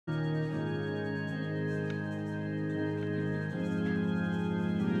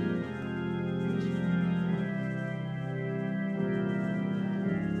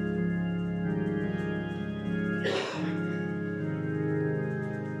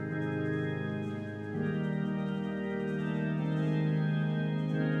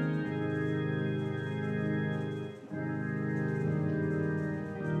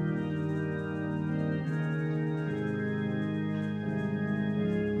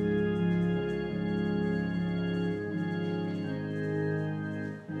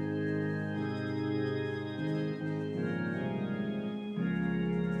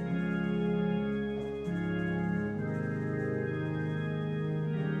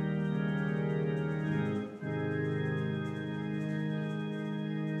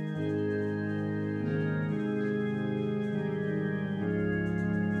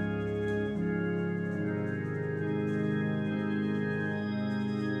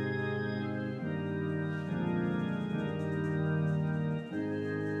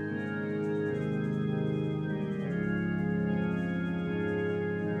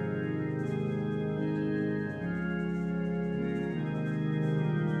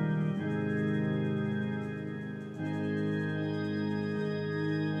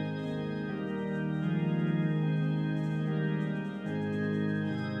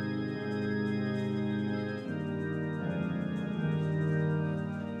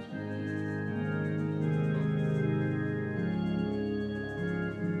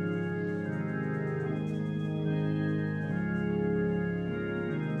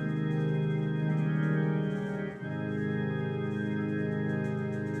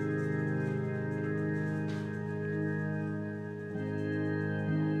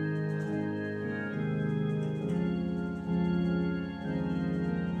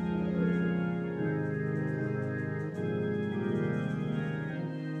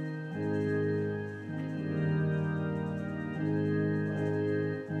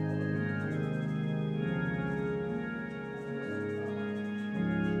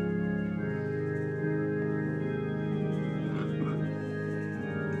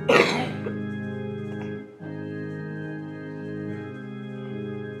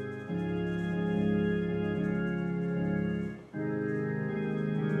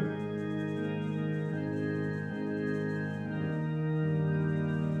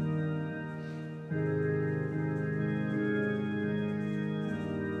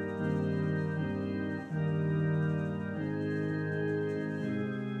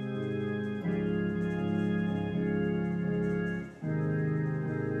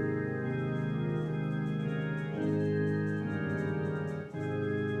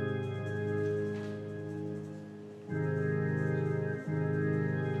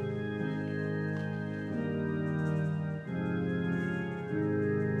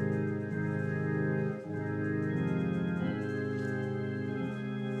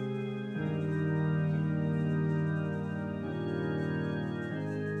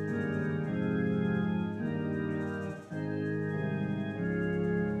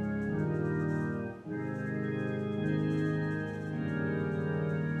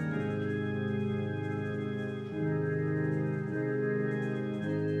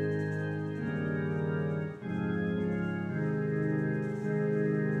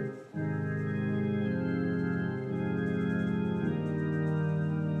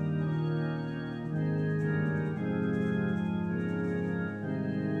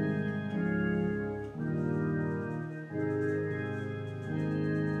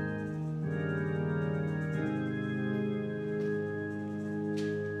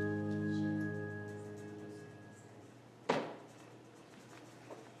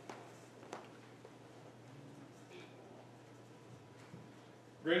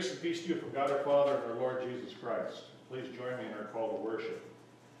Grace and peace to you from God our Father and our Lord Jesus Christ. Please join me in our call to worship.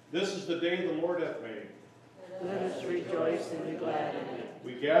 This is the day the Lord hath made. Let us rejoice and be glad in it.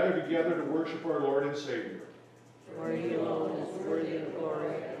 We gather together to worship our Lord and Savior. For he alone is worthy of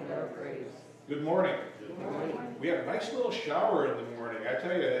glory and our praise. Good morning. Good morning. We had a nice little shower in the morning. I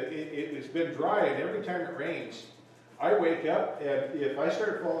tell you, it's been dry, and every time it rains, I wake up, and if I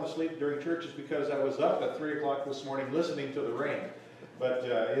start falling asleep during church, it's because I was up at 3 o'clock this morning listening to the rain. But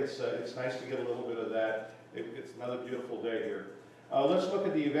it's nice to get a little bit of that. It's another beautiful day here. Let's look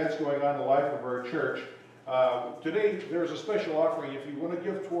at the events going on in the life of our church. Today, there's a special offering. If you want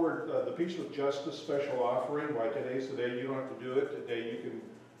to give toward the Peace with Justice special offering, why today's the day. You don't have to do it today. You can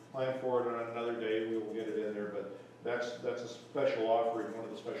plan for it on another day. We will get it in there. But that's a special offering, one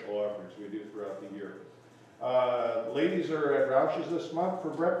of the special offerings we do throughout the year. Ladies are at Roush's this month for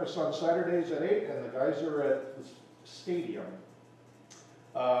breakfast on Saturdays at 8, and the guys are at the stadium.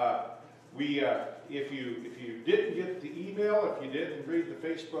 If you didn't get the email, if you didn't read the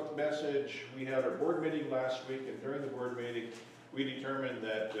Facebook message, we had our board meeting last week, and during the board meeting, we determined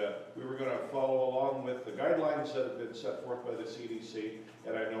that we were going to follow along with the guidelines that have been set forth by the CDC.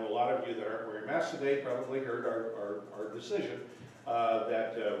 And I know a lot of you that aren't wearing masks today probably heard our decision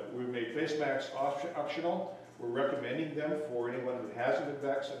that we made face masks optional. We're recommending them for anyone who hasn't been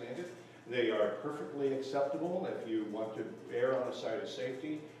vaccinated. They are perfectly acceptable if you want to err on the side of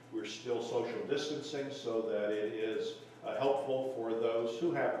safety. We're still social distancing so that it is helpful for those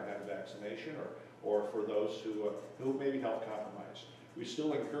who haven't had a vaccination or for those who may be health compromised. We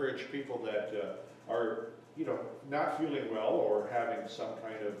still encourage people that are not feeling well or having some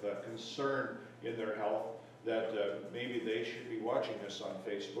kind of concern in their health that maybe they should be watching this on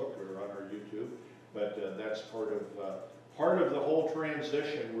Facebook or on our YouTube. But that's part of the whole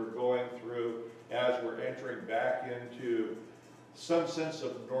transition we're going through as we're entering back into some sense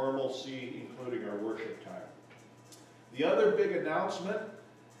of normalcy, including our worship time. The other big announcement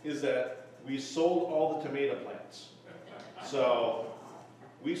is that we sold all the tomato plants. So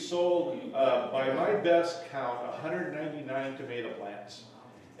we sold, by my best count, 199 tomato plants.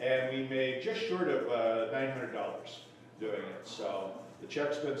 And we made just short of $900 doing it. So the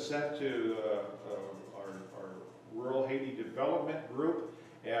check's been sent to our Rural Haiti Development Group,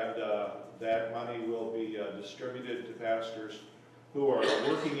 and that money will be distributed to pastors who are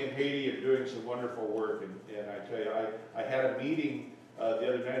working in Haiti and doing some wonderful work. And I tell you, I had a meeting the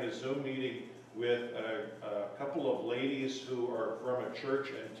other night, a Zoom meeting with a couple of ladies who are from a church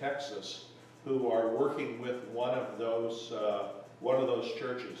in Texas who are working with one of those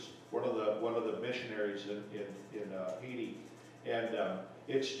churches, one of the missionaries in Haiti, and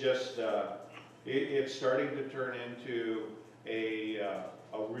it's just it's starting to turn into a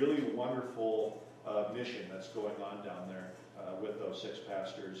really wonderful mission that's going on down there with those 6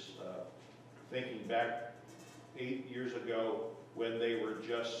 pastors. Thinking back 8 years ago when they were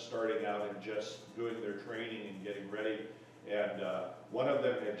just starting out and just doing their training and getting ready, and one of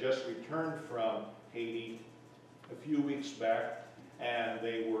them had just returned from Haiti a few weeks back and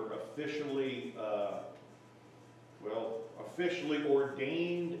they were officially, officially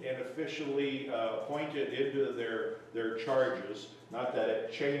ordained and officially appointed into their charges. Not that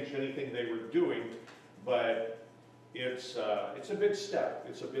it changed anything they were doing, but it's a big step.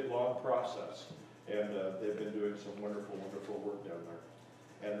 It's a big, long process, and they've been doing some wonderful, wonderful work down there.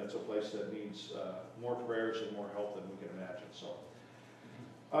 And it's a place that needs more prayers and more help than we can imagine. So,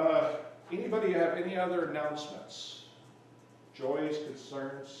 anybody have any other announcements? Joys,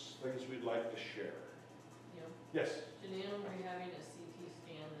 concerns, things we'd like to share? Yeah. Yes. Janelle, we're having a CT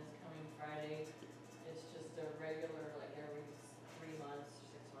scan this coming Friday. It's just a regular, like every 3 months,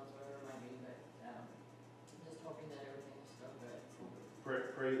 6 months, whatever it might be, but just hoping that everything's still good.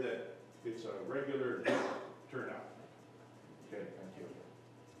 Pray that it's a regular turnout. Okay, thank you.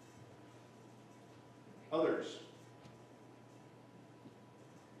 Others?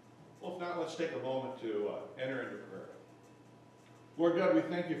 Well, if not, let's take a moment to enter into prayer. Lord God, we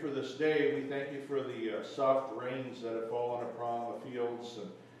thank you for this day. We thank you for the soft rains that have fallen upon the fields,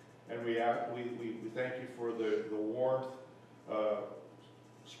 and we thank you for the warmth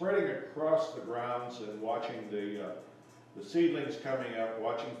spreading across the grounds, and watching the seedlings coming up,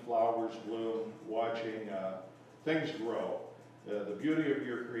 watching flowers bloom, watching things grow. The beauty of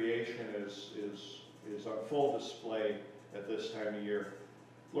your creation is on full display at this time of year.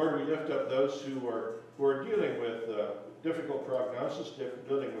 Lord, we lift up those who are dealing with difficult prognosis,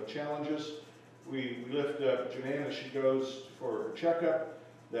 dealing with challenges. We lift up Janine as she goes for her checkup,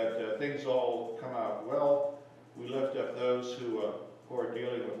 that things all come out well. We lift up those who are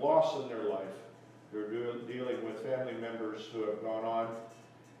dealing with loss in their life, who are dealing with family members who have gone on.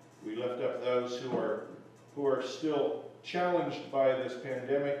 We lift up those who are still challenged by this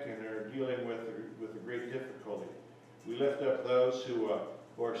pandemic and are dealing with a great difficulty. We lift up those who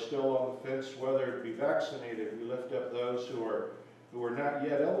are still on the fence whether to be vaccinated. We lift up those who are not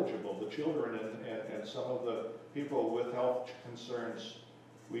yet eligible, the children and some of the people with health concerns.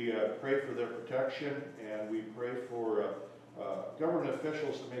 We pray for their protection, and we pray for government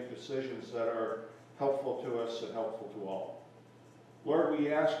officials to make decisions that are helpful to us and helpful to all. Lord,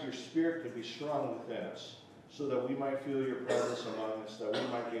 we ask your Spirit to be strong within us, so that we might feel your presence among us, that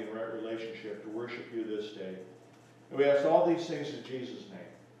we might be in right relationship to worship you this day. And we ask all these things in Jesus' name.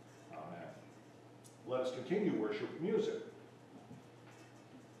 Amen. Let us continue worship with music.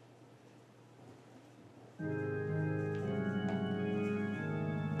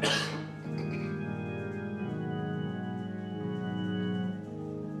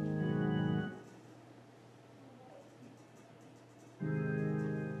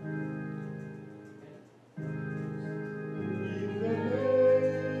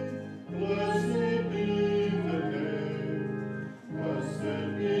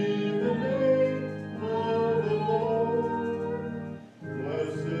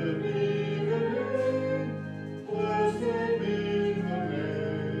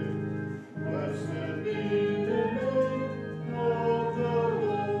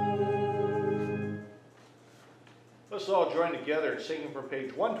 Let's all join together in singing from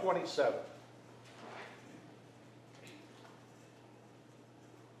page 127.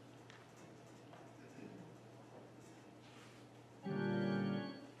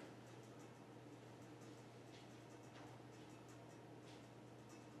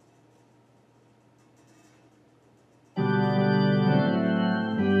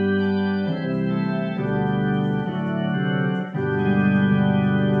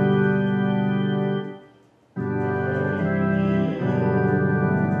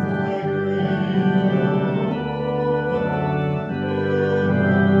 Amen.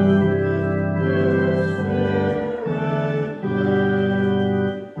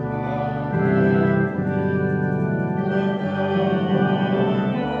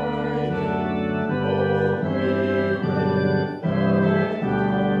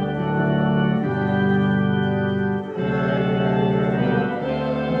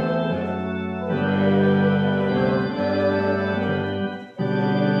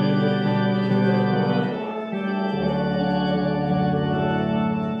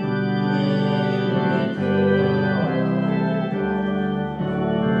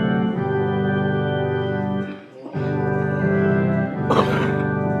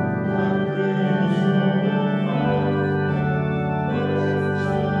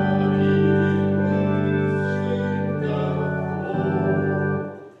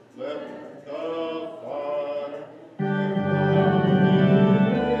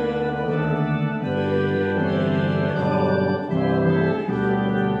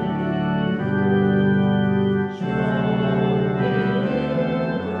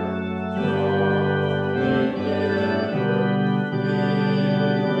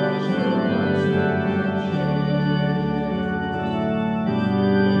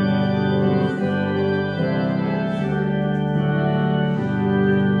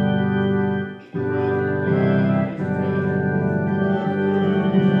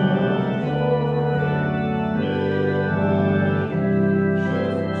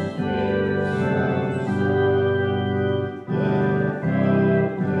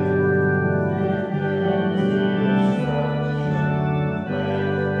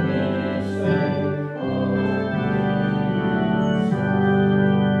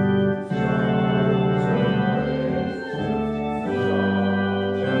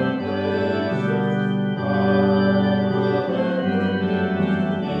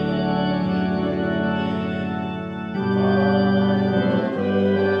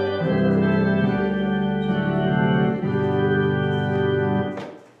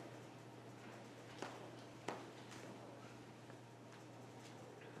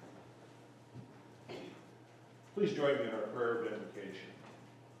 Please join me in our prayer of invocation.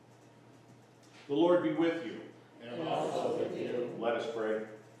 The Lord be with you. And also with you. Let us pray.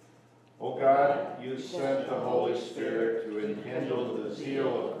 O God, you sent the Holy Spirit to enkindle the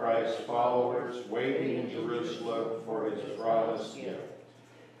zeal of Christ's followers waiting in Jerusalem for his promised gift.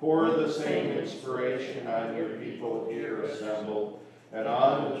 Pour the same inspiration on your people here assembled and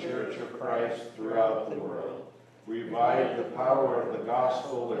on the Church of Christ throughout the world. Revive the power of the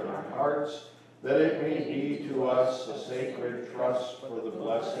gospel in our hearts, that it may be to us a sacred trust for the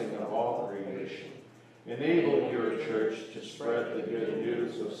blessing of all creation. Enable your church to spread the good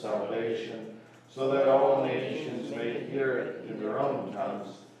news of salvation, so that all nations may hear it in their own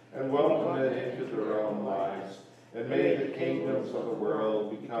tongues and welcome it into their own lives. And may the kingdoms of the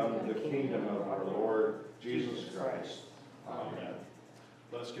world become the kingdom of our Lord Jesus Christ. Amen.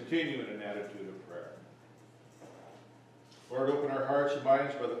 Let us continue in an attitude of prayer. Lord, open our hearts and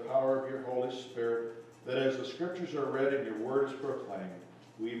minds by the power of your Holy Spirit, that as the Scriptures are read and your word is proclaimed,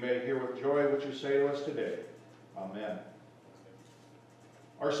 we may hear with joy what you say to us today. Amen.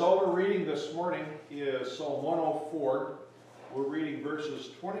 Our psalm reading this morning is Psalm 104. We're reading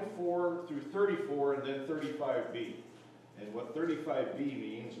verses 24 through 34 and then 35b. And what 35b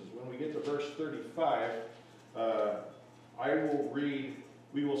means is when we get to verse 35,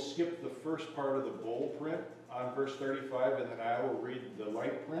 we will skip the first part of the bold print on verse 35, and then I will read the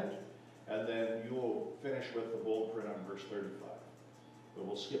light print, and then you will finish with the bold print on verse 35. But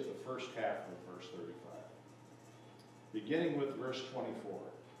we'll skip the first half of verse 35. Beginning with verse 24.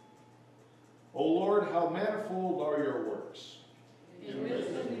 O Lord, how manifold are your works! In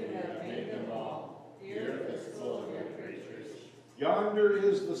wisdom you have made them all. The earth is full of your creatures. Yonder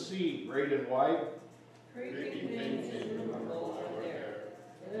is the sea, great and wide. Creeping things innumerable are there.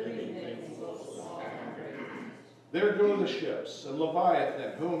 Living things both small and great. There go the ships, and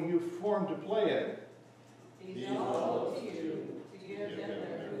Leviathan, whom you formed to play in. These all look to you, to give them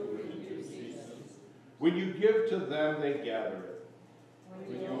their food in due season. When you give to them, they gather it.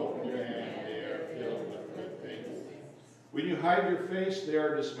 When you open your hand, they are filled with good things. When you hide your face, they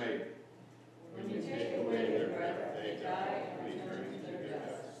are dismayed. When you take away their breath, they die and return to their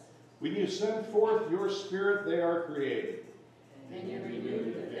dust. When you send forth your Spirit, they are created. And you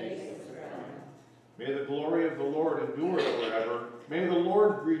renew the face of the ground. May the glory of the Lord endure forever. May the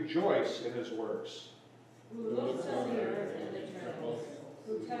Lord rejoice in his works. Who looks on the earth and determines,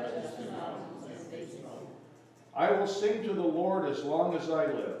 who touches the mountains and makes them. I will sing to the Lord as long as I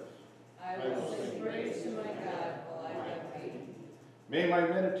live. I will sing praise to my God while I have being. May my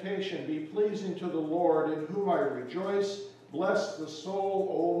meditation be pleasing to the Lord, in whom I rejoice. Bless the soul,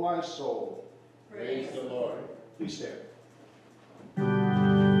 O my soul. Praise the Lord. Please stand.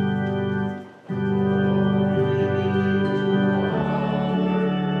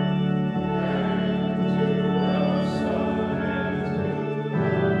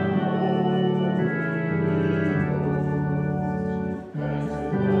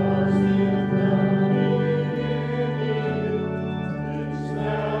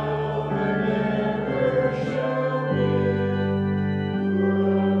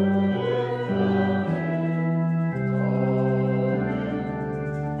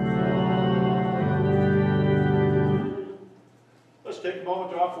 Take a moment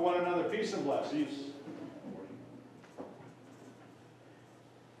to offer one another peace and blessings.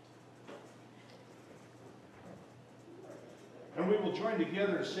 And we will join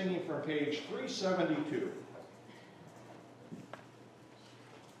together in singing from page 372.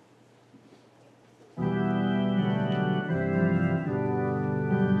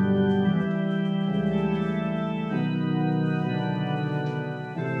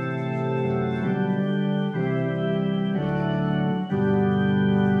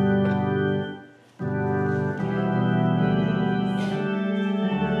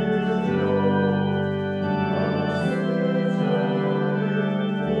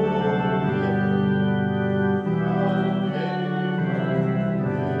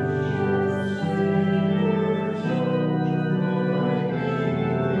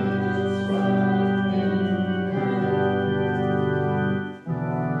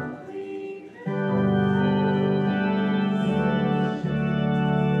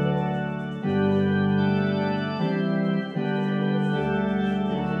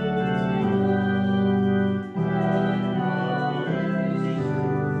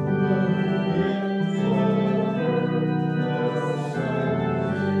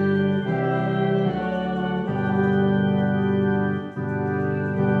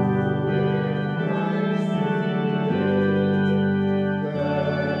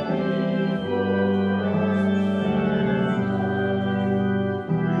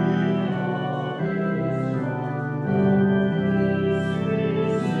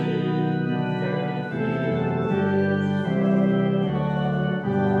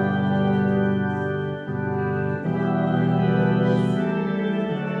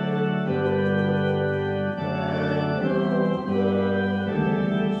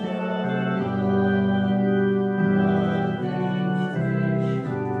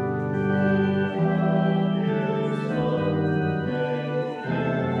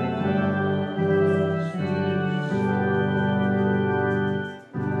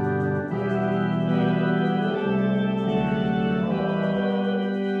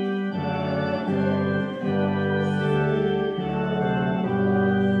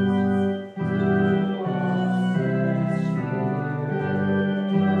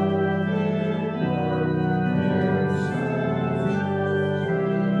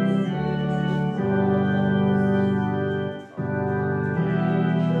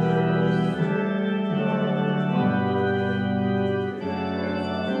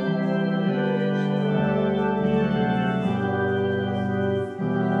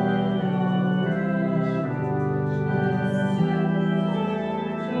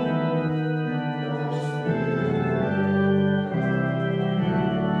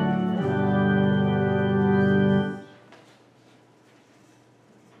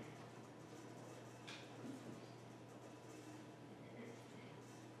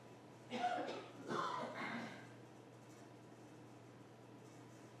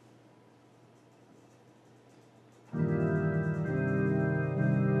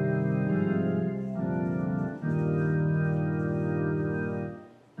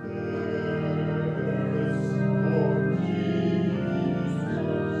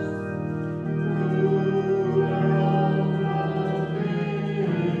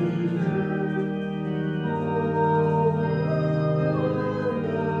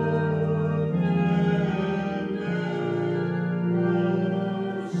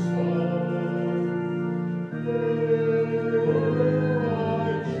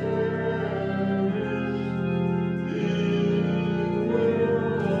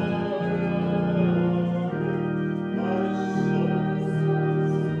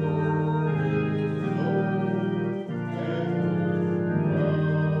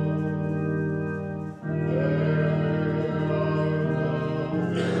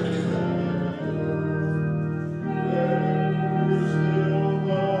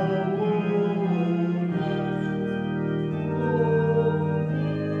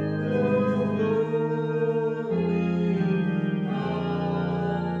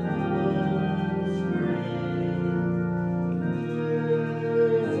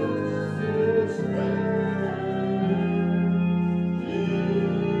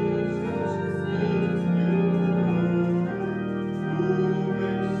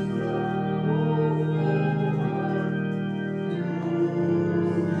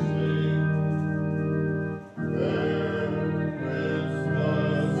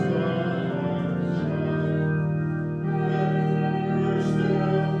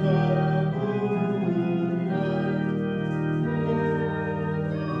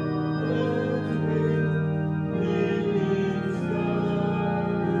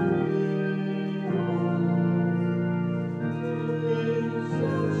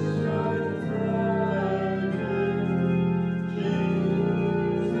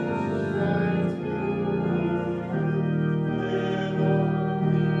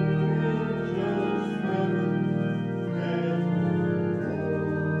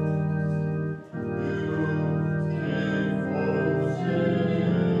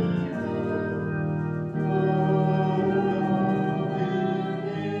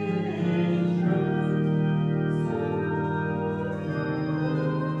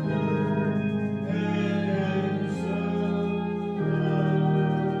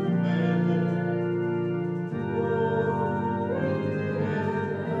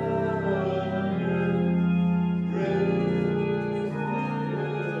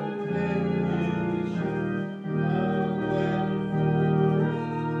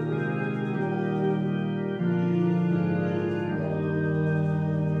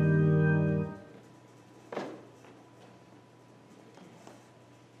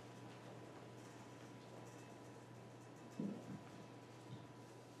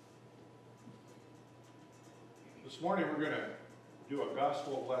 This morning we're going to do a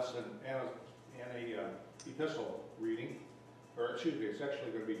gospel lesson and a epistle reading, or excuse me, it's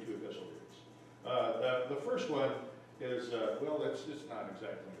actually going to be two epistle readings. The first one is, well, it's not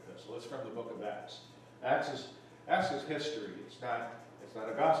exactly an epistle. It's from the book of Acts. Acts is history. It's not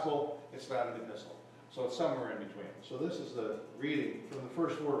a gospel. It's not an epistle. So it's somewhere in between. So this is the reading from the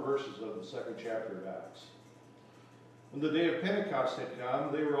first 4 verses of the 2nd chapter of Acts. When the day of Pentecost had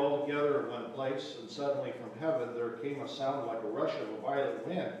come, they were all together in one place, and suddenly from heaven there came a sound like a rush of a violent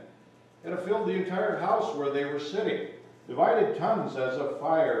wind, and it filled the entire house where they were sitting. Divided tongues as of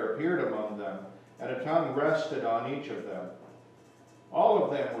fire appeared among them, and a tongue rested on each of them. All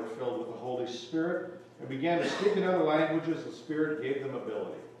of them were filled with the Holy Spirit, and began to speak in other languages. The Spirit gave them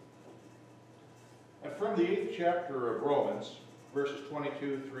ability. And from the 8th chapter of Romans, verses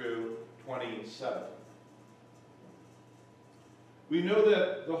 22 through 27. We know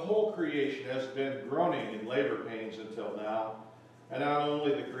that the whole creation has been groaning in labor pains until now, and not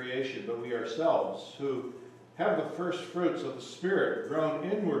only the creation, but we ourselves, who have the first fruits of the Spirit, groan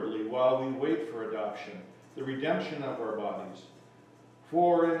inwardly while we wait for adoption, the redemption of our bodies.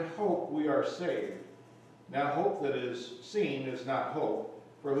 For in hope we are saved. Now hope that is seen is not hope,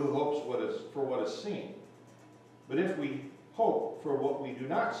 for who hopes for what is seen? But if we hope for what we do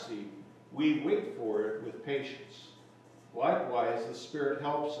not see, we wait for it with patience. Likewise, the Spirit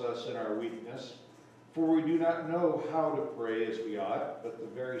helps us in our weakness, for we do not know how to pray as we ought, but the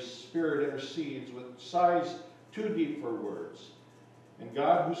very Spirit intercedes with sighs too deep for words. And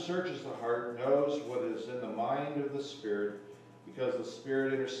God, who searches the heart, knows what is in the mind of the Spirit, because the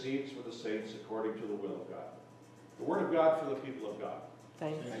Spirit intercedes for the saints according to the will of God. The Word of God for the people of God.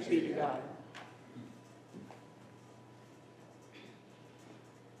 Thanks be to God.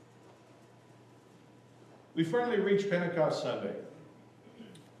 We finally reached Pentecost Sunday.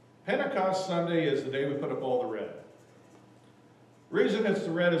 Pentecost Sunday is the day we put up all the red. The reason it's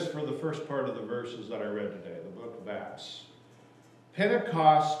the red is for the first part of the verses that I read today, the book of Acts.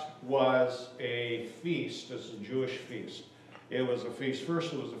 Pentecost was a feast, it's a Jewish feast. It was a feast,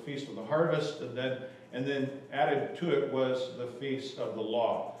 first it was a feast of the harvest, and then added to it was the feast of the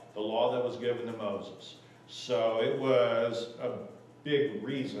law that was given to Moses. So it was a big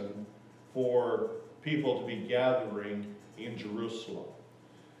reason for people to be gathering in Jerusalem.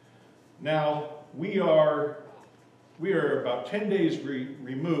 Now, we are about 10 days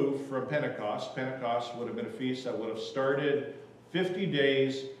removed from Pentecost. Pentecost would have been a feast that would have started 50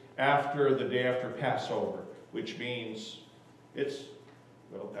 days after the day after Passover, which means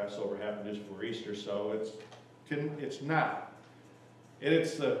Passover happened just before Easter, so it's not. And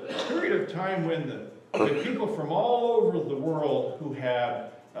it's the period of time when the people from all over the world who had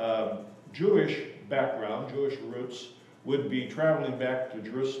Jewish background, Jewish roots, would be traveling back to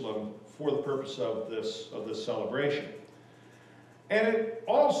Jerusalem for the purpose of this celebration. And it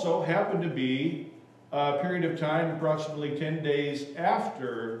also happened to be a period of time, approximately 10 days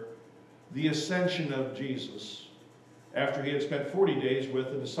after the ascension of Jesus, after he had spent 40 days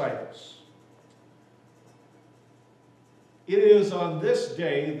with the disciples. It is on this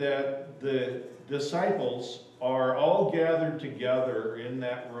day that the disciples are all gathered together in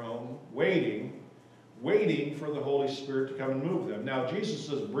that room, waiting for the Holy Spirit to come and move them. Now, Jesus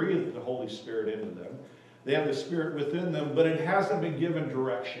has breathed the Holy Spirit into them. They have the Spirit within them, but it hasn't been given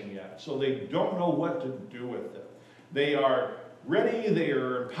direction yet, so they don't know what to do with it. They are ready, they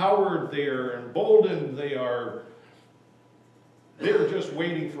are empowered, they are emboldened, they're just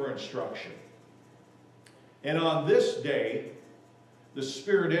waiting for instruction. And on this day, the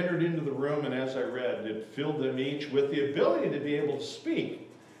Spirit entered into the room, and as I read, it filled them each with the ability to be able to speak,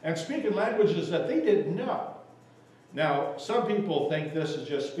 and speak in languages that they didn't know. Now, some people think this is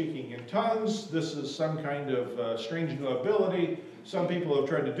just speaking in tongues. This is some kind of strange new ability. Some people have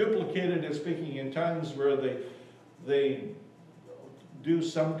tried to duplicate it as speaking in tongues, where they do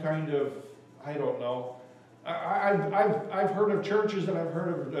some kind of, I don't know. I've heard of churches and I've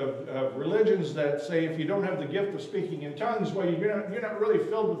heard of religions that say if you don't have the gift of speaking in tongues, well, you're not really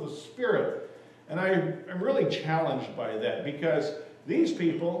filled with the Spirit. And I'm really challenged by that, because these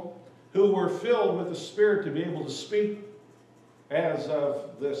people who were filled with the Spirit to be able to speak as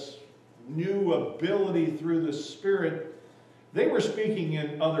of this new ability through the Spirit, they were speaking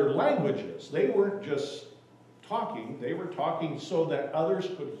in other languages. They weren't just talking. They were talking so that others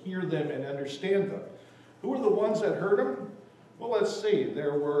could hear them and understand them. Who were the ones that heard them? Well, let's see.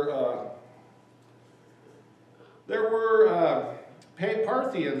 There were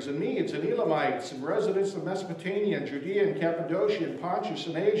Parthians and Medes and Elamites and residents of Mesopotamia and Judea and Cappadocia and Pontus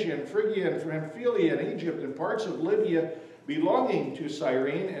and Asia and Phrygia and Pamphylia and Egypt and parts of Libya belonging to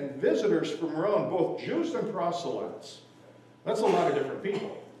Cyrene, and visitors from Rome, both Jews and proselytes. That's a lot of different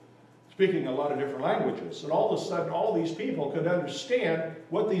people, speaking a lot of different languages. And all of a sudden, all these people could understand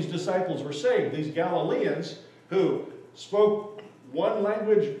what these disciples were saying. These Galileans who spoke one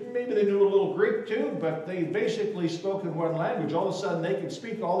language, maybe they knew a little Greek too, but they basically spoke in one language. All of a sudden, they could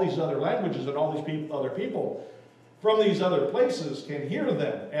speak all these other languages, and all these other people from these other places can hear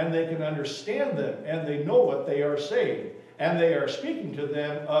them, and they can understand them, and they know what they are saying. And they are speaking to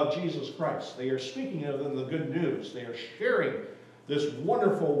them of Jesus Christ. They are speaking of them the good news. They are sharing this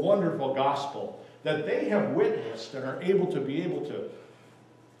wonderful, wonderful gospel that they have witnessed and are able to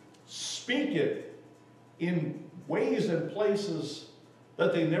speak it in ways and places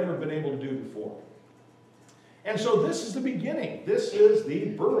that they've never been able to do before. And so this is the beginning. This is the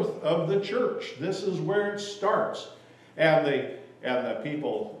birth of the church. This is where it starts. And the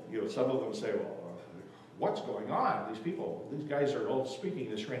people, some of them say, well, what's going on? These guys are all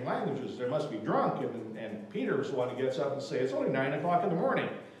speaking the strange languages. They must be drunk. And Peter's the one who gets up and says, it's only 9 o'clock in the morning.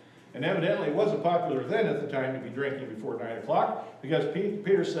 And evidently it wasn't popular then at the time to be drinking before 9 o'clock, because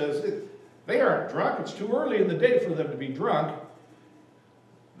Peter says, they aren't drunk. It's too early in the day for them to be drunk.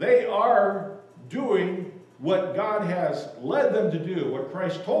 They are doing what God has led them to do, what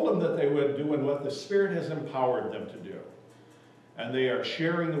Christ told them that they would do, and what the Spirit has empowered them to do. And they are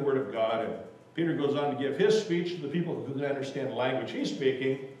sharing the Word of God. And Peter goes on to give his speech to the people who can understand the language he's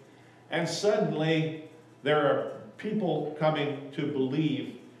speaking. And suddenly, there are people coming to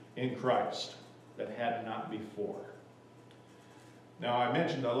believe in Christ that had not before. Now, I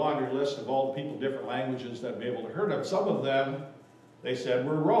mentioned a laundry list of all the people, different languages that be able to heard of. Some of them, they said,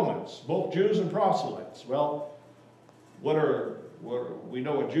 were Romans, both Jews and proselytes. Well, we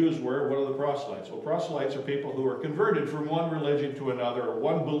know what Jews were. What are the proselytes? Well, proselytes are people who are converted from one religion to another, or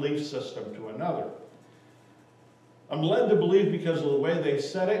one belief system to another. I'm led to believe, because of the way they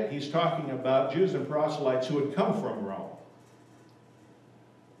said it, he's talking about Jews and proselytes who had come from Rome.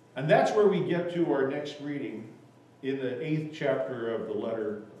 And that's where we get to our next reading in the 8th chapter of the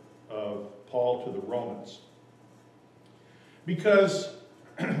letter of Paul to the Romans. Because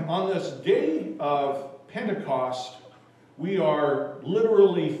on this day of Pentecost, we are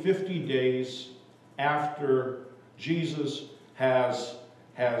literally 50 days after Jesus has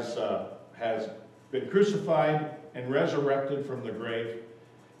been crucified and resurrected from the grave.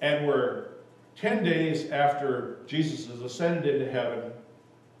 And we're 10 days after Jesus has ascended into heaven.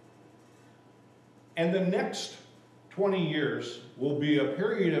 And the next 20 years will be a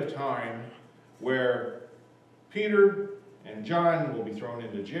period of time where Peter and John will be thrown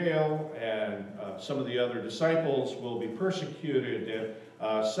into jail, and some of the other disciples will be persecuted,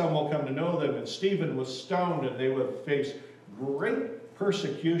 and some will come to know them, and Stephen was stoned, and they would face great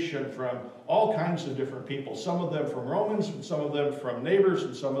persecution from all kinds of different people, some of them from Romans, and some of them from neighbors,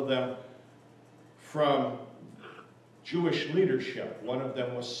 and some of them from Jewish leadership. One of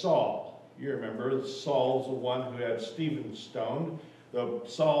them was Saul. You remember, Saul's the one who had Stephen stoned.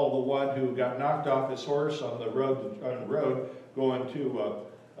 Saul, the one who got knocked off his horse on the road going to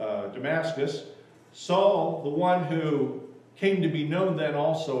Damascus. Saul, the one who came to be known then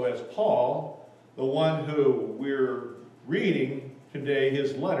also as Paul, the one who we're reading today,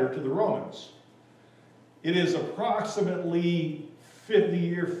 his letter to the Romans. It is approximately the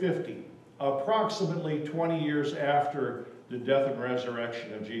year 50, approximately 20 years after the death and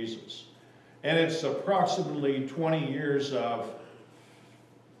resurrection of Jesus. And it's approximately 20 years of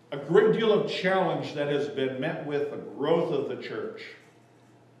a great deal of challenge that has been met with the growth of the church.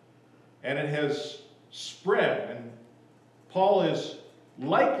 And it has spread. And Paul is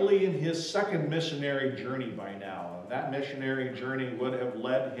likely in his second missionary journey by now. And that missionary journey would have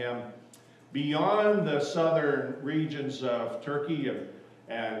led him beyond the southern regions of Turkey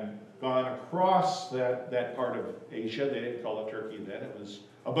and gone across that part of Asia. They didn't call it Turkey then. It was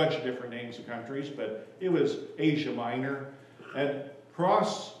a bunch of different names of countries, but it was Asia Minor. And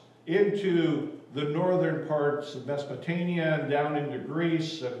cross into the northern parts of Mesopotamia and down into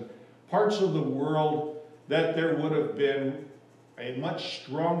Greece and parts of the world that there would have been a much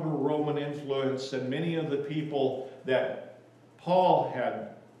stronger Roman influence than many of the people that Paul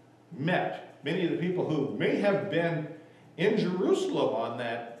had met. Many of the people who may have been in Jerusalem on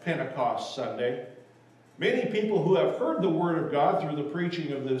that Pentecost Sunday. Many people who have heard the word of God through the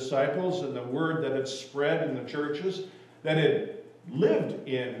preaching of the disciples and the word that had spread in the churches that had lived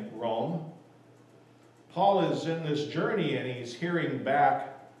in Rome. Paul is in this journey and he's hearing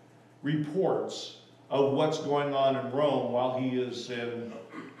back reports of what's going on in Rome while he is in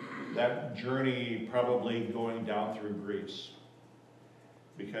that journey, probably going down through Greece.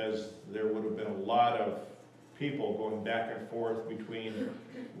 Because there would have been a lot of people going back and forth between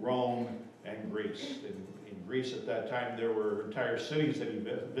Rome and Greece. In Greece at that time, there were entire cities that he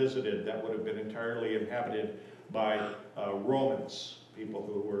visited that would have been entirely inhabited by Romans, people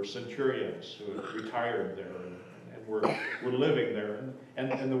who were centurions, who had retired there and were living there.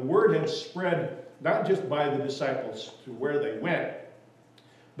 And the word had spread not just by the disciples to where they went,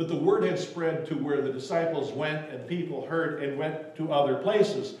 but the word had spread to where the disciples went, and people heard and went to other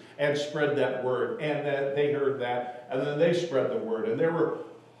places and spread that word. And that they heard that, and then they spread the word. And there were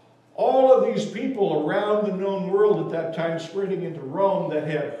all of these people around the known world at that time spreading into Rome that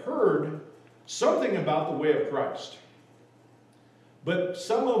had heard something about the way of Christ. But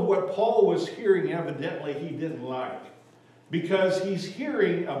some of what Paul was hearing, evidently, he didn't like. Because he's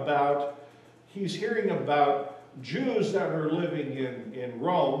hearing about Jews that are living in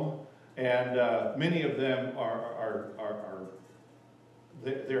Rome, and many of them are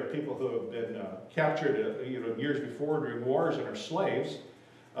people who have been captured years before during wars and are slaves.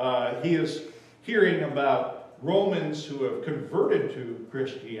 He is hearing about Romans who have converted to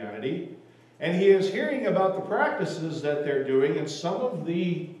Christianity, and he is hearing about the practices that they're doing and some of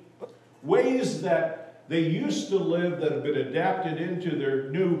the ways that they used to live that have been adapted into their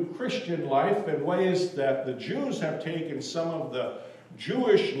new Christian life, and ways that the Jews have taken some of the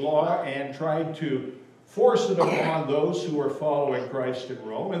Jewish law and tried to force it upon those who are following Christ in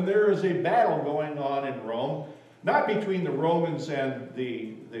Rome. And there is a battle going on in Rome, not between the Romans and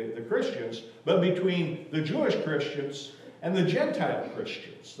the Christians, but between the Jewish Christians and the Gentile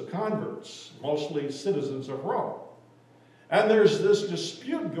Christians, the converts, mostly citizens of Rome. And there's this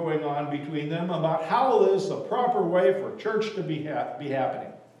dispute going on between them about how is the proper way for church to be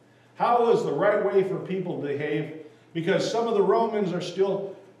happening. How is the right way for people to behave? Because some of the Romans are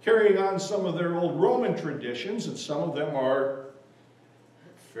still carrying on some of their old Roman traditions, and some of them are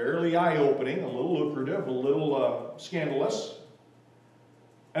fairly eye-opening, a little lucrative, a little scandalous.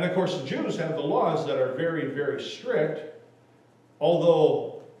 And of course the Jews have the laws that are very, very strict,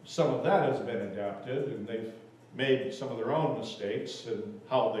 although some of that has been adapted, and they've made some of their own mistakes in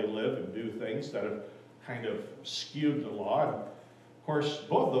how they live and do things that have kind of skewed the law. And of course,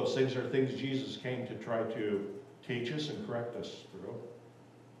 both those things are things Jesus came to try to teach us and correct us through.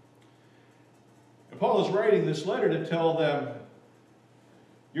 And Paul is writing this letter to tell them,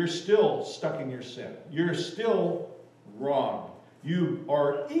 you're still stuck in your sin. You're still wrong. You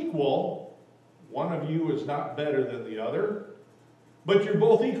are equal. One of you is not better than the other, but you're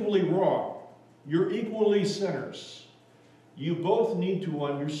both equally wrong. You're equally sinners. You both need to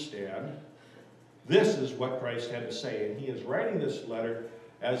understand this is what Christ had to say. And he is writing this letter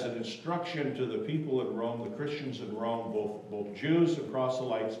as an instruction to the people in Rome, the Christians in Rome, both Jews and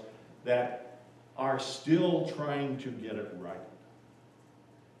proselytes, that are still trying to get it right.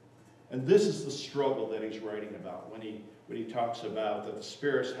 And this is the struggle that he's writing about when he talks about that the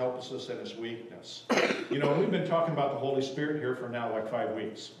Spirit helps us in his weakness. We've been talking about the Holy Spirit here for now like 5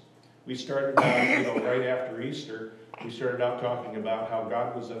 weeks. We started out, right after Easter, we started out talking about how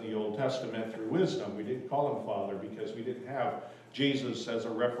God was in the Old Testament through wisdom. We didn't call him Father because we didn't have Jesus as a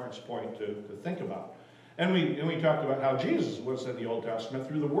reference point to think about. And we talked about how Jesus was in the Old Testament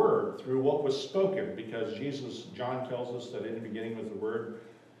through the Word, through what was spoken, because John tells us that in the beginning was the Word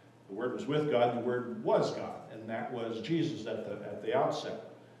was with God, the Word was God, and that was Jesus at the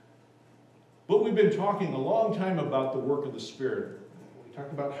outset. But we've been talking a long time about the work of the Spirit. We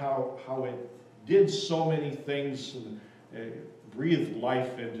talked about how it did so many things and breathed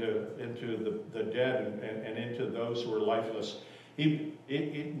life into the dead and into those who were lifeless.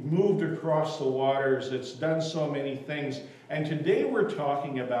 It moved across the waters. It's done so many things. And today we're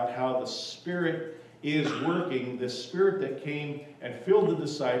talking about how the Spirit is working, this Spirit that came and filled the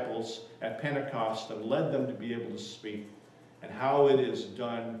disciples at Pentecost and led them to be able to speak, and how it is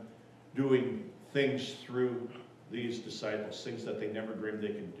done doing things through these disciples, things that they never dreamed they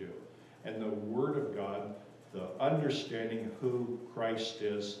could do. And the Word of God, the understanding of who Christ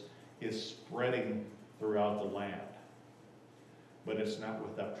is spreading throughout the land. But it's not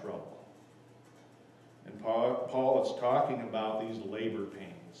without trouble. And Paul is talking about these labor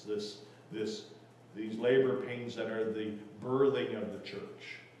pains, these labor pains that are the birthing of the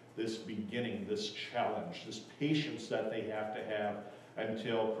church, this beginning, this challenge, this patience that they have to have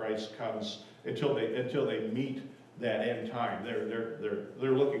until Christ comes, until they meet that end time.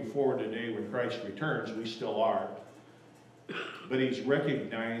 They're looking forward to the day when Christ returns. We still are. But he's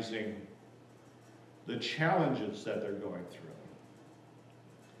recognizing the challenges that they're going through.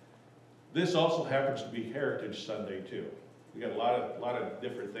 This also happens to be Heritage Sunday too. We got a lot of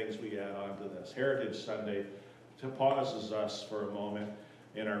different things we add on to this. Heritage Sunday pauses us for a moment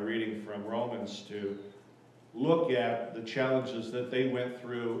in our reading from Romans to look at the challenges that they went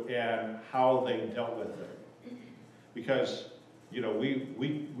through and how they dealt with them. Because, you know, we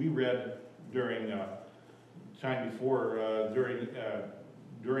read during time before,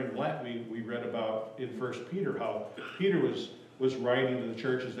 during Lent, we read about in 1 Peter how Peter was writing to the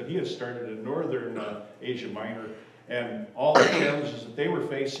churches that he had started in northern Asia Minor, and all the challenges that they were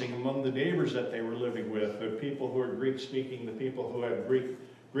facing among the neighbors that they were living with, the people who were Greek-speaking, the people who had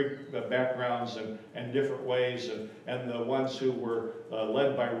Greek backgrounds and different ways, and the ones who were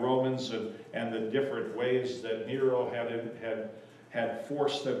led by Romans, and the different ways that Nero had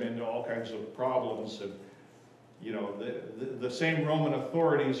forced them into all kinds of problems. And you know, the same Roman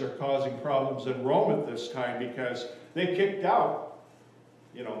authorities are causing problems in Rome at this time because they kicked out,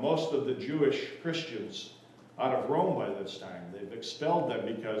 you know, most of the Jewish Christians out of Rome by this time. They've expelled them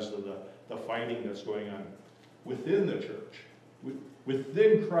because of the fighting that's going on within the church,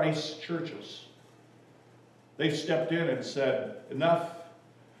 within Christ's churches. They've stepped in and said, enough.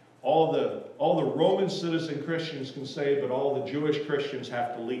 All the Roman citizen Christians can say, but all the Jewish Christians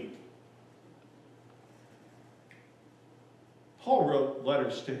have to leave. Paul wrote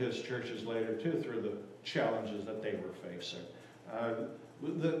letters to his churches later, too, through the challenges that they were facing.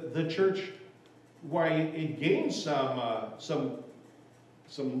 The church, why it gained some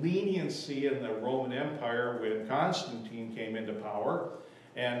leniency in the Roman Empire when Constantine came into power,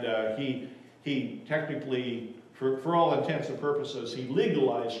 and he technically, for all intents and purposes, he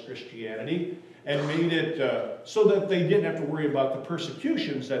legalized Christianity and made it so that they didn't have to worry about the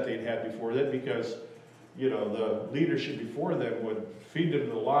persecutions that they'd had before that, because you know, the leadership before them would feed them to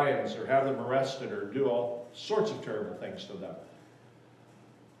the lions or have them arrested or do all sorts of terrible things to them.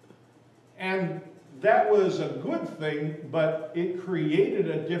 And that was a good thing, but it created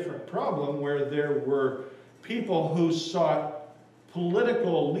a different problem where there were people who sought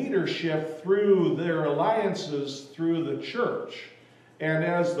political leadership through their alliances through the church. And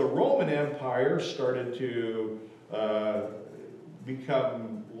as the Roman Empire started to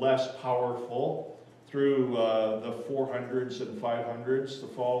become less powerful, through the 400s and 500s, the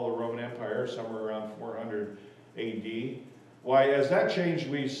fall of the Roman Empire, somewhere around 400 AD. Why, as that changed,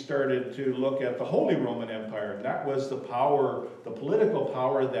 we started to look at the Holy Roman Empire. And that was the power, the political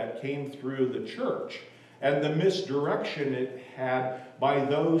power that came through the church. And the misdirection it had by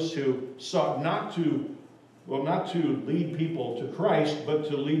those who sought not to lead people to Christ, but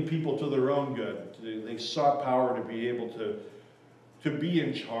to lead people to their own good. They sought power to be able to be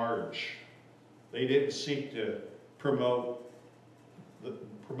in charge. They didn't seek to promote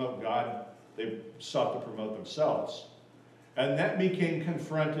God. They sought to promote themselves. And that became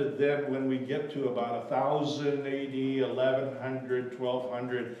confronted then when we get to about 1000 AD, 1100,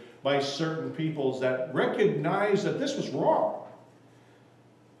 1200, by certain peoples that recognized that this was wrong.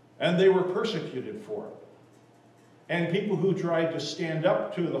 And they were persecuted for it. And people who tried to stand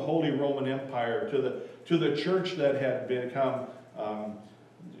up to the Holy Roman Empire, to the church that had become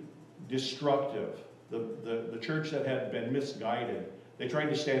destructive, the church that had been misguided. They tried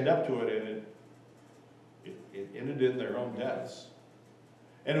to stand up to it, and it ended in their own deaths.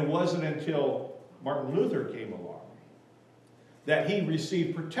 And it wasn't until Martin Luther came along that he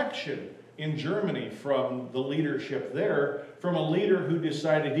received protection in Germany from the leadership there, from a leader who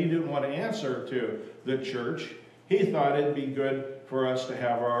decided he didn't want to answer to the church. He thought it'd be good for us to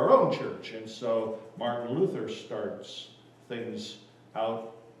have our own church. And so Martin Luther starts things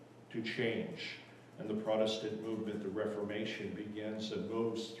out to change. And the Protestant movement, the Reformation, begins and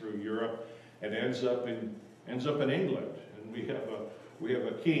moves through Europe and ends up in England. And we have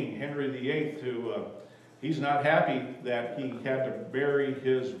a king, Henry VIII, who he's not happy that he had to marry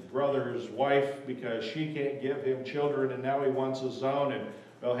his brother's wife because she can't give him children, and now he wants his own. And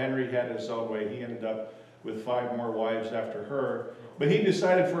well, Henry had his own way. He ended up with 5 more wives after her. But he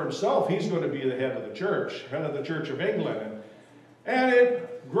decided for himself he's going to be the head of the church of England. And it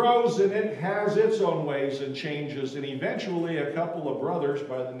grows and it has its own ways and changes. And eventually a couple of brothers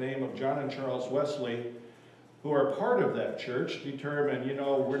by the name of John and Charles Wesley, who are part of that church, determine, you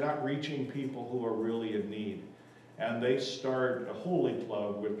know, we're not reaching people who are really in need. And they start a holy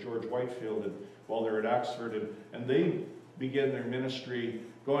club with George Whitefield while they're at Oxford. And they begin their ministry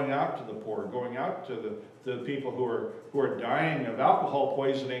going out to the poor, going out to the people who are dying of alcohol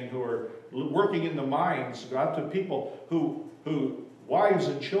poisoning, who are working in the mines, go out to people who wives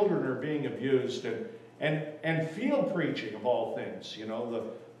and children are being abused, and field preaching of all things. You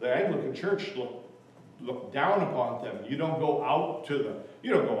know, the Anglican Church look down upon them. You don't go out to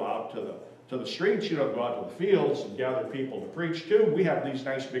the streets. You don't go out to the fields and gather people to preach to. We have these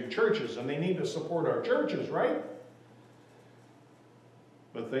nice big churches, and they need to support our churches, right?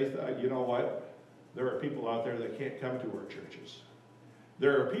 But they thought, you know what? there are people out there that can't come to our churches.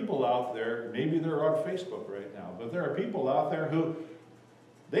 There are people out there, maybe they're on Facebook right now, but there are people out there who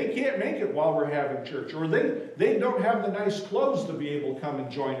they can't make it while we're having church, or they don't have the nice clothes to be able to come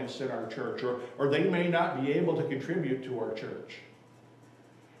and join us in our church, or they may not be able to contribute to our church.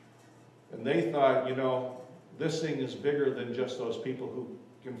 And they thought, you know, this thing is bigger than just those people who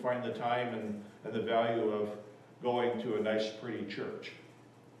can find the time and the value of going to a nice, pretty church.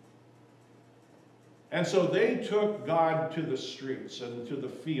 And so they took God to the streets and to the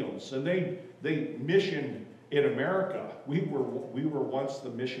fields, and they missioned in America. We were once the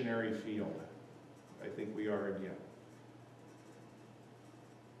missionary field. I think we are again.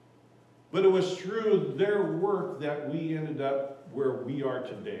 But it was through their work that we ended up where we are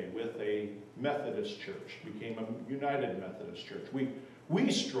today with a Methodist church, became a United Methodist church. We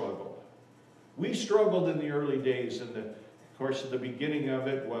struggled. We struggled in the early days, and of course at the beginning of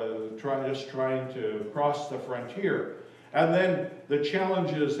it was just trying to cross the frontier. And then the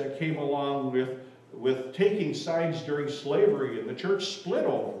challenges that came along with taking sides during slavery, and the church split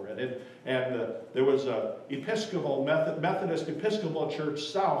over it. And there was a Methodist Episcopal Church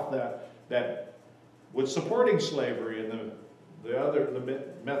South that was supporting slavery, and the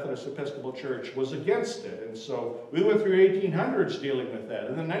Methodist Episcopal Church was against it. And so we went through 1800s dealing with that.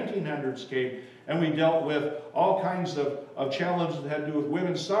 And the 1900s came, and we dealt with all kinds of challenges that had to do with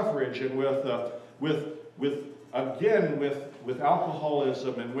women's suffrage, and with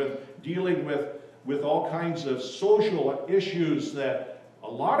alcoholism, and with dealing with all kinds of social issues that a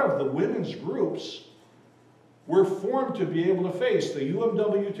lot of the women's groups were formed to be able to face. The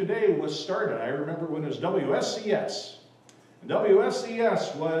UMW today was started. I remember when it was WSCS. And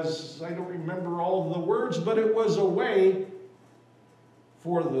WSCS was, I don't remember all of the words, but it was a way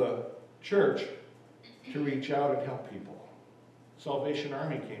for the church to reach out and help people. Salvation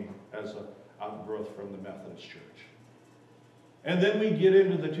Army came as an outgrowth from the Methodist Church. And then we get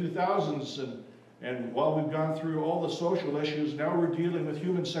into the 2000s, and while we've gone through all the social issues, now we're dealing with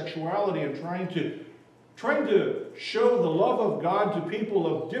human sexuality and trying to show the love of God to people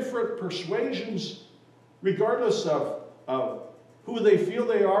of different persuasions, regardless of who they feel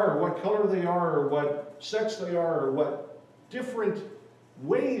they are, or what color they are, or what sex they are, or what different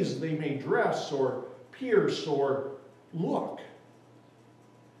ways they may dress, or pierce, or look.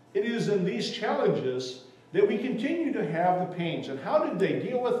 It is in these challenges that we continue to have the pains. And how did they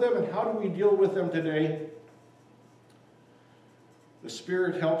deal with them, and how do we deal with them today? The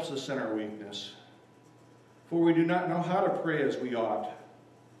Spirit helps us in our weakness, for we do not know how to pray as we ought.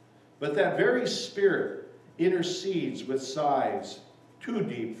 But that very Spirit intercedes with sighs too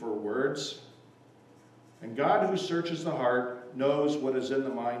deep for words. And God, who searches the heart, knows what is in the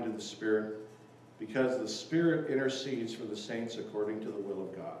mind of the Spirit, because the Spirit intercedes for the saints according to the will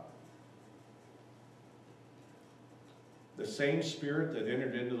of God. The same Spirit that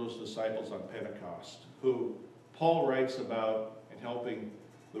entered into those disciples on Pentecost, who Paul writes about in helping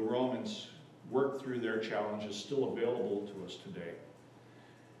the Romans work through their challenges, is still available to us today.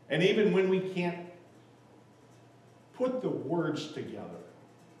 And even when we can't put the words together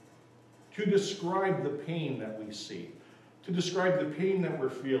to describe the pain that we see, to describe the pain that we're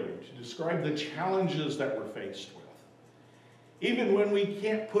feeling, to describe the challenges that we're faced with, even when we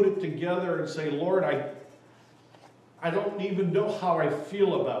can't put it together and say, Lord, I don't even know how I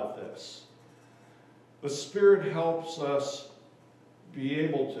feel about this, the Spirit helps us be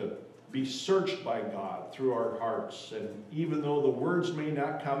able to be searched by God through our hearts. And even though the words may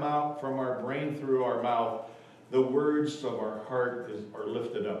not come out from our brain through our mouth, the words of our heart are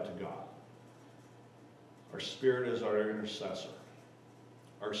lifted up to God. Our Spirit is our intercessor.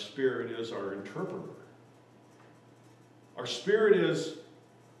 Our Spirit is our interpreter. Our Spirit is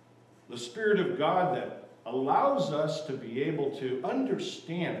the Spirit of God that allows us to be able to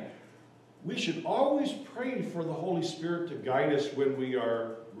understand. We should always pray for the Holy Spirit to guide us when we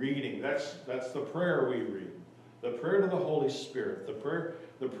are reading. That's the prayer we read. The prayer to the Holy Spirit.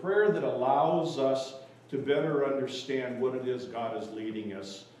 The prayer that allows us to better understand what it is God is leading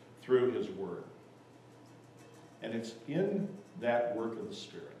us through His Word. And it's in that work of the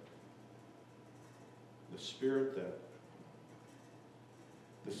Spirit. The Spirit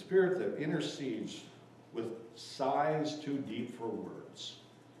that intercedes with sighs too deep for words,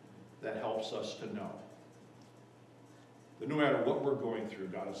 that helps us to know that no matter what we're going through,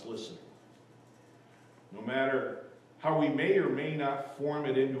 God is listening. No matter how we may or may not form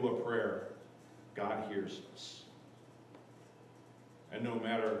it into a prayer, God hears us. And no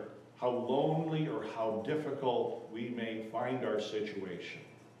matter how lonely or how difficult we may find our situation,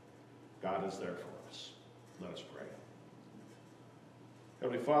 God is there for us. Let us pray.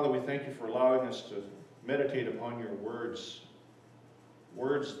 Heavenly Father, we thank you for allowing us to meditate upon your words,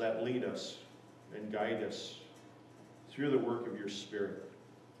 words that lead us and guide us through the work of your Spirit.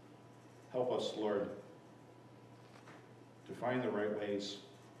 Help us, Lord, to find the right ways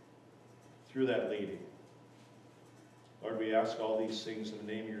through that leading. Lord, we ask all these things in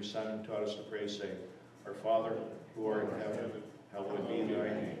the name of your Son who taught us to pray, saying, Our Father, who art in heaven, hallowed be thy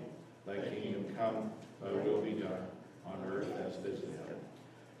name. Thy kingdom come, thy will be done, on earth as it is in heaven.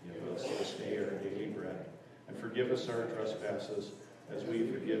 Give us this day our daily bread, and forgive us our trespasses, as we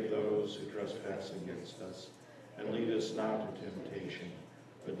forgive those who trespass against us. And lead us not into temptation,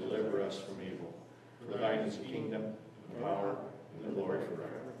 but deliver us from evil. For thine is the kingdom, the power, and the glory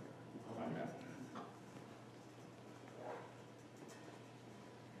forever. Amen.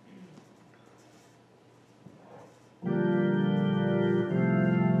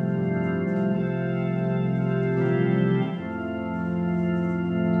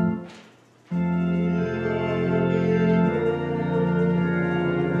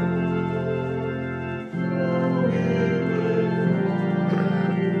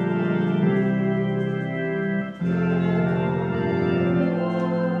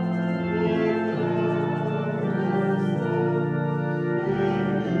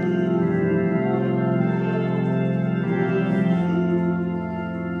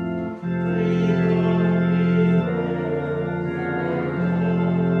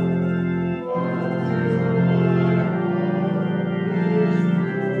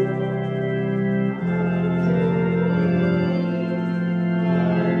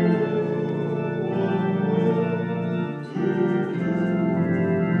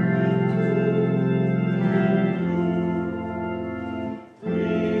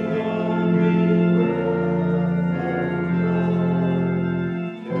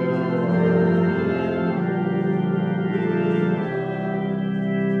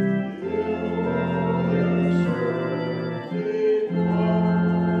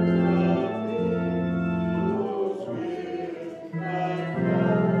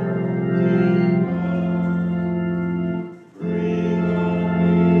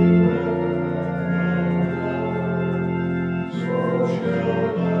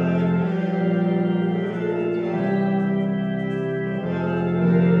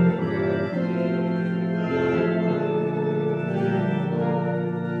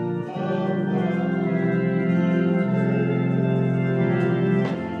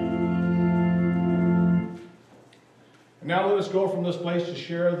 Now let us go from this place to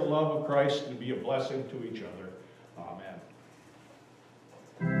share the love of Christ and be a blessing to each other.